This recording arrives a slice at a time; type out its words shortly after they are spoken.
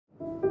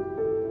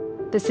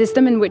The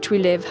system in which we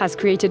live has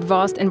created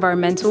vast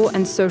environmental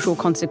and social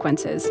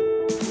consequences.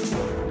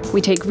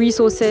 We take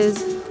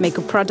resources, make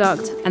a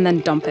product, and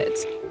then dump it.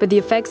 But the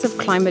effects of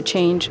climate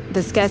change,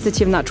 the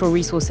scarcity of natural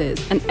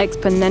resources, and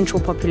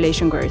exponential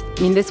population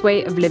growth mean this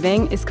way of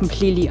living is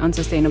completely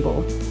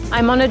unsustainable.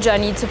 I'm on a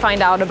journey to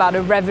find out about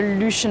a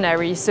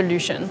revolutionary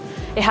solution.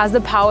 It has the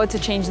power to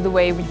change the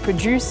way we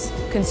produce,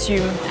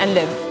 consume, and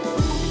live.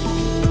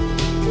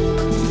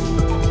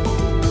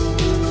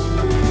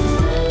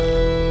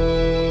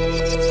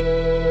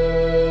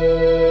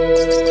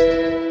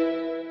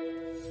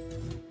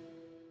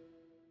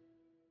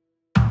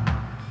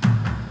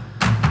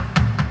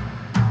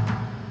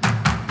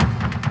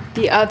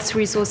 The Earth's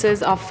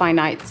resources are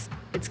finite.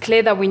 It's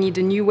clear that we need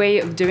a new way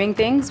of doing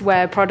things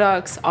where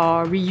products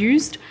are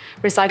reused,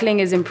 recycling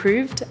is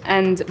improved,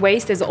 and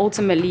waste is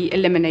ultimately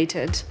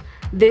eliminated.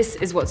 This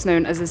is what's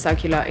known as a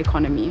circular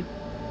economy.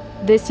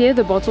 This year,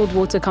 the bottled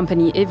water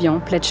company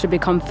evian pledged to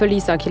become fully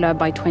circular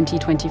by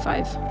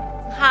 2025.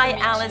 Hi,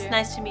 Alice.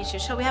 Nice to meet you.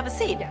 Shall we have a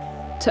seat?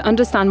 To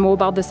understand more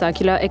about the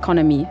circular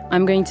economy,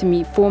 I'm going to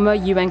meet former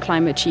UN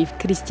climate chief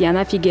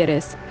Cristiana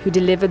Figueres, who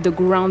delivered the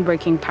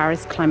groundbreaking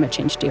Paris climate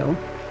change deal.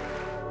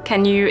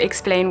 Can you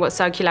explain what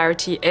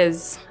circularity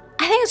is?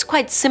 I think it's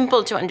quite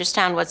simple to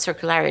understand what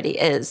circularity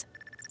is.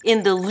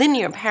 In the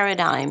linear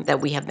paradigm that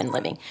we have been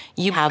living,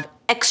 you have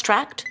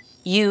extract,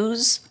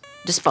 use,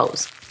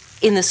 dispose.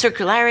 In the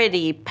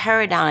circularity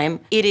paradigm,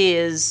 it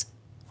is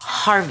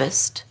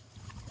harvest,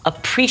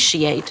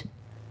 appreciate,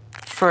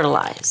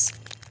 fertilize.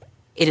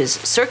 It is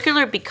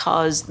circular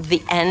because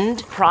the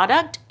end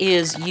product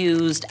is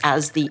used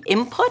as the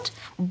input,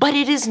 but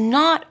it is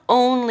not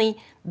only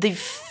the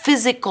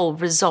physical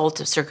result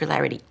of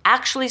circularity.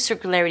 Actually,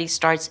 circularity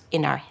starts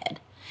in our head.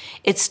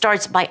 It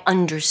starts by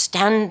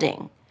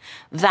understanding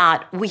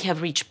that we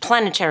have reached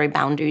planetary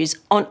boundaries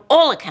on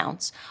all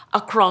accounts,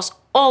 across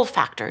all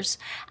factors,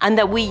 and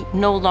that we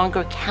no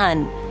longer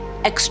can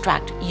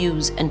extract,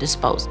 use, and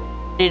dispose.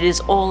 It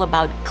is all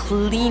about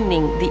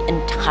cleaning the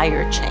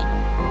entire chain.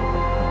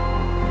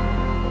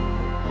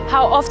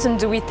 How often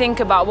do we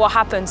think about what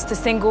happens to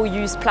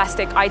single-use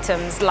plastic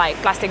items like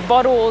plastic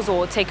bottles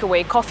or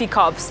takeaway coffee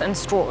cups and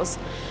straws?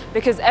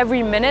 Because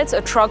every minute,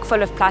 a truck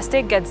full of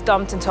plastic gets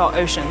dumped into our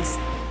oceans.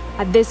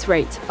 At this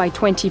rate, by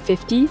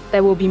 2050,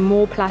 there will be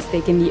more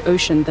plastic in the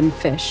ocean than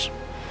fish.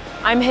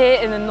 I'm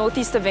here in the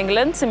northeast of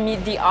England to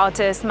meet the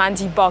artist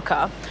Mandy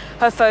Barker.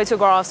 Her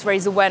photographs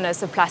raise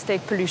awareness of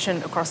plastic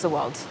pollution across the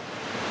world.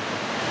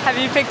 Have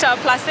you picked up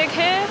plastic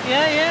here?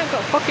 Yeah, I've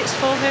got pockets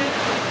full here.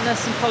 And there's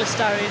some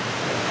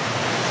polystyrene.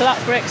 So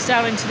that breaks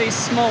down into these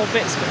small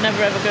bits but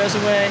never ever goes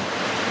away.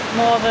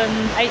 More than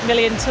 8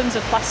 million tonnes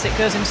of plastic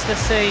goes into the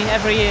sea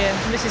every year.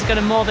 And this is going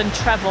to more than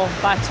treble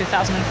by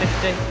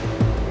 2050.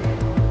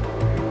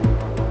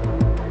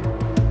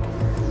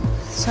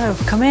 So,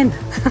 come in.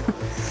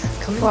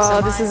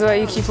 Wow, this is where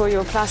you keep all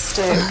your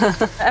plastic.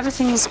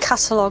 Everything's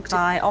catalogued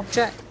by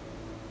object.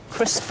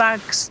 Crisp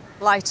bags,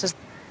 lighters,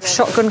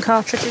 shotgun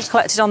cartridges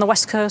collected on the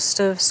west coast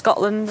of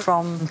Scotland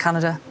from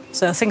Canada.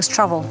 So things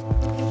travel.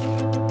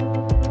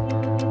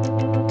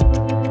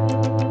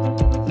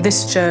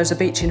 This shows a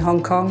beach in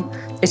Hong Kong.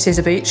 It is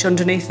a beach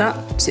underneath that.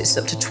 It's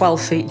up to 12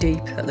 feet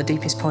deep at the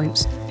deepest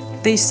points.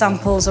 These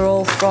samples are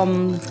all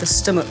from the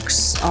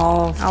stomachs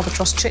of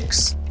albatross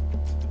chicks.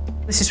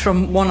 This is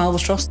from one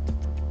albatross.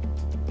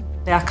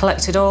 They are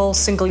collected all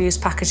single-use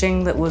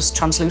packaging that was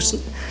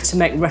translucent to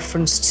make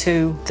reference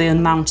to the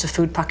amount of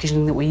food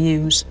packaging that we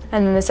use.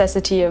 And the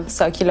necessity of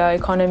circular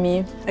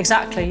economy.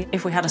 Exactly.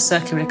 If we had a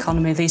circular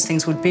economy, these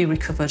things would be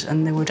recovered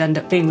and they would end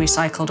up being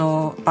recycled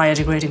or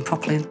biodegrading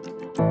properly.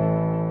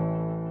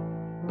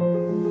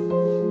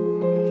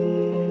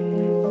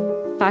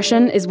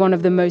 Fashion is one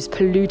of the most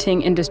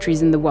polluting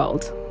industries in the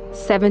world.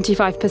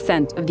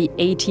 75% of the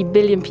 80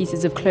 billion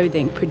pieces of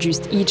clothing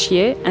produced each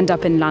year end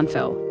up in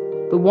landfill.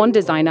 But one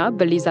designer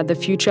believes that the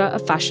future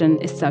of fashion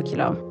is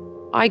circular.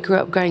 I grew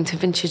up going to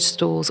vintage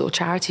stores or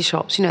charity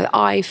shops. You know,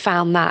 I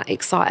found that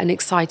an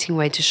exciting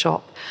way to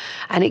shop,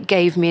 and it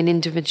gave me an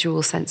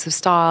individual sense of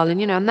style.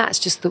 And and that's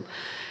just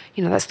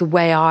that's the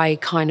way I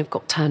kind of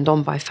got turned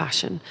on by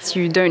fashion. So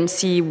you don't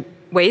see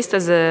waste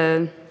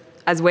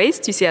as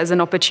waste, you see it as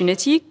an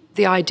opportunity.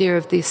 The idea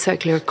of the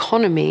circular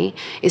economy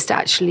is to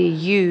actually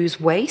use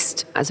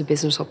waste as a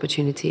business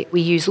opportunity.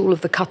 We use all of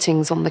the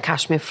cuttings on the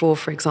cashmere floor,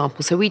 for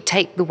example. So we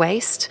take the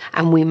waste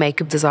and we make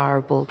a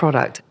desirable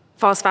product.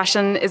 Fast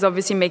fashion is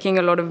obviously making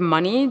a lot of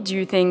money. Do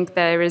you think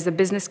there is a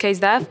business case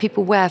there?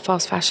 People wear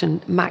fast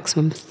fashion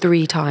maximum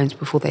 3 times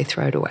before they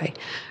throw it away.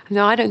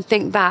 No, I don't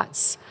think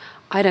that's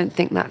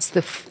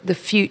the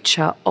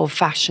future of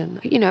fashion.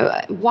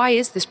 Why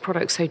is this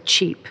product so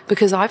cheap?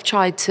 Because I've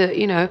tried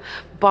to,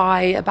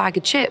 buy a bag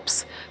of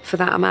chips for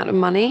that amount of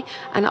money,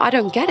 and I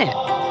don't get it.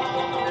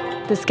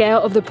 The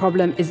scale of the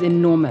problem is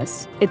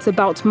enormous. It's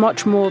about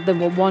much more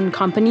than what one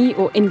company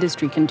or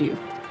industry can do.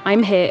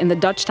 I'm here in the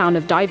Dutch town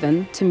of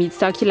Duiven to meet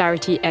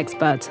circularity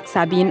expert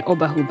Sabine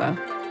Oberhuber.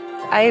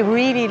 I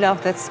really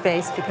love that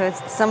space because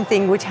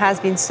something which has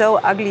been so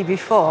ugly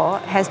before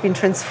has been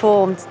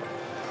transformed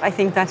I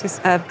think that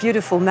is a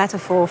beautiful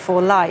metaphor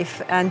for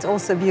life and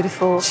also a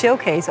beautiful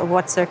showcase of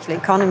what circular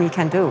economy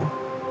can do.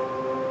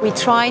 We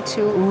try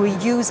to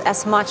reuse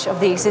as much of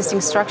the existing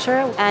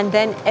structure, and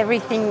then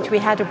everything we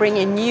had to bring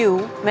in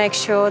new, make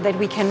sure that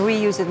we can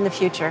reuse it in the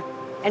future.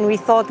 And we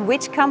thought,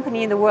 which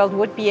company in the world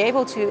would be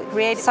able to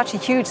create such a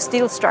huge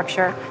steel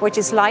structure, which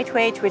is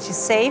lightweight, which is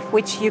safe,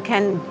 which you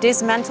can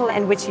dismantle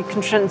and which you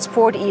can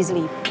transport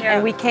easily. Yeah.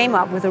 And we came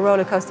up with a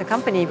roller coaster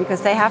company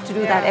because they have to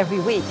do that every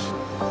week.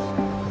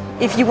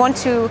 If you want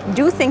to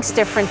do things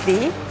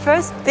differently,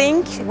 first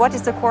think, what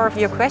is the core of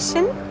your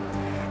question?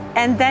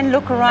 And then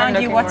look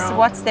around you,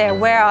 what's there,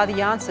 where are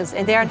the answers?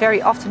 And they are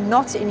very often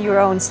not in your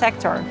own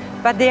sector,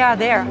 but they are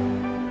there.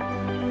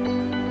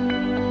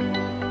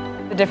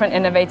 The different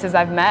innovators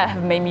I've met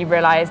have made me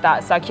realize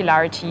that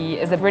circularity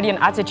is a brilliant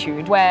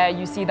attitude where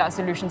you see that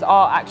solutions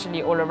are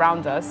actually all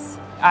around us.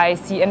 I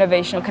see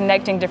innovation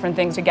connecting different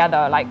things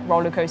together, like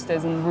roller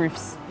coasters and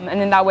roofs.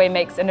 And in that way, it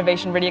makes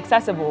innovation really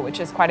accessible,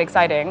 which is quite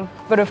exciting.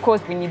 But of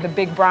course, we need the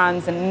big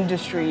brands and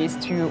industries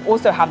to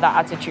also have that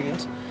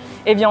attitude.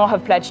 Evian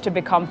have pledged to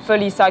become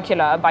fully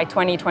circular by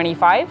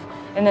 2025.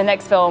 In the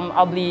next film,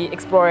 I'll be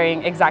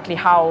exploring exactly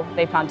how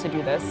they plan to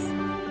do this.